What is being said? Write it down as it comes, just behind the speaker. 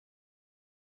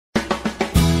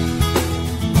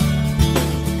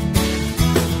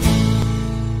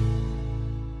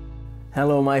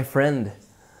Hello, my friend.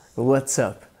 What's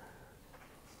up?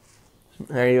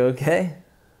 Are you okay?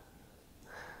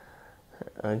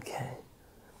 Okay.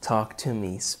 Talk to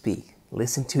me, speak.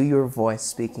 Listen to your voice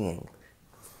speaking English.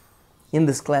 In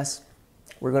this class,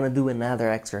 we're going to do another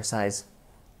exercise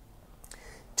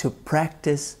to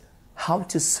practice how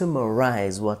to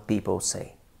summarize what people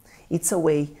say. It's a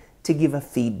way to give a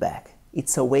feedback.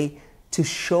 It's a way to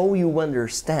show you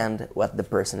understand what the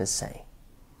person is saying.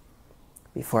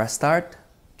 Before I start,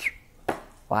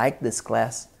 like this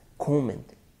class,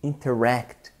 comment,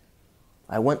 interact.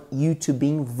 I want you to be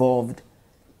involved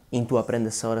into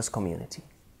Aprendes community.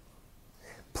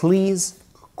 Please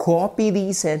copy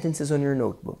these sentences on your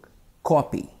notebook.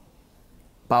 Copy.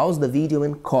 Pause the video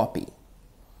and copy.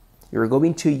 You're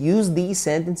going to use these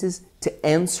sentences to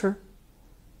answer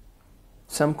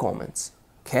some comments.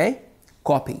 Okay?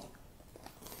 Copy.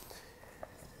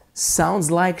 Sounds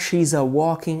like she's a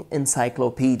walking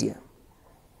encyclopedia.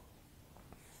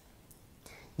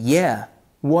 Yeah,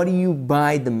 what do you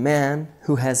buy the man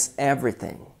who has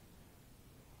everything?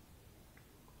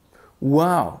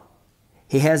 Wow,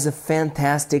 he has a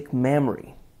fantastic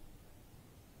memory.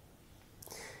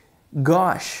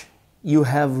 Gosh, you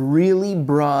have really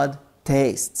broad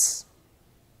tastes.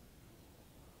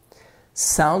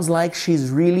 Sounds like she's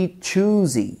really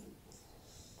choosy.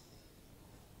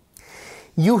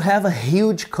 You have a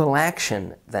huge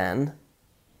collection, then.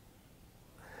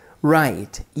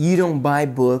 Right, you don't buy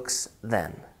books,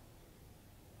 then.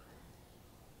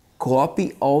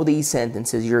 Copy all these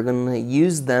sentences. You're going to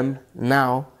use them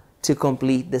now to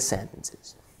complete the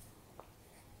sentences.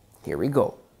 Here we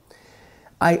go.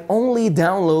 I only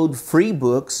download free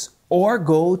books or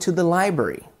go to the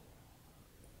library.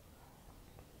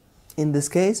 In this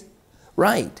case,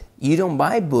 right, you don't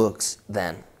buy books,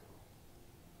 then.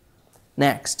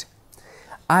 Next,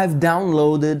 I've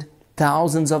downloaded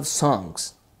thousands of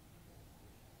songs.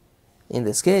 In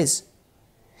this case,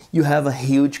 you have a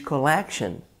huge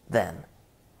collection, then.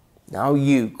 Now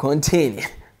you continue.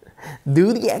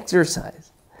 Do the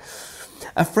exercise.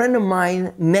 A friend of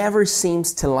mine never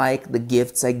seems to like the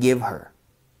gifts I give her.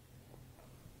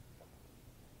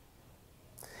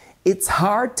 It's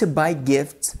hard to buy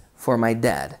gifts for my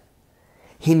dad.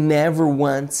 He never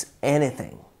wants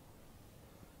anything.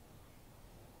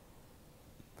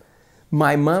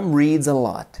 My mom reads a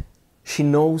lot. She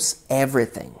knows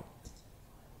everything.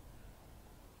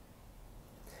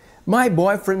 My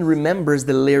boyfriend remembers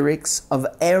the lyrics of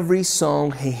every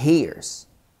song he hears.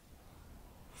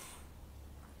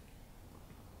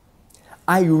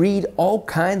 I read all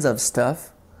kinds of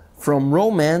stuff, from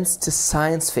romance to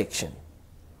science fiction.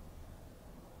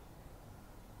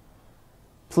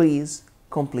 Please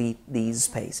complete these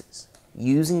spaces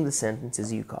using the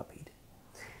sentences you copied.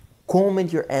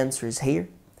 Comment your answers here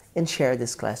and share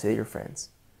this class with your friends.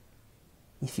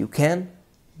 If you can,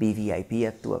 be VIP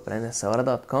at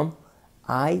tuaprendesahora.com.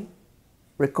 I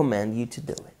recommend you to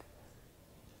do it.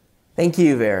 Thank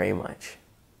you very much.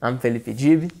 I'm Felipe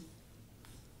Gibi.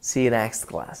 See you next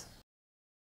class.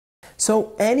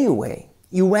 So anyway,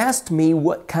 you asked me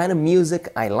what kind of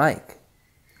music I like.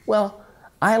 Well,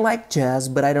 I like jazz,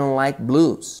 but I don't like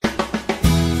blues.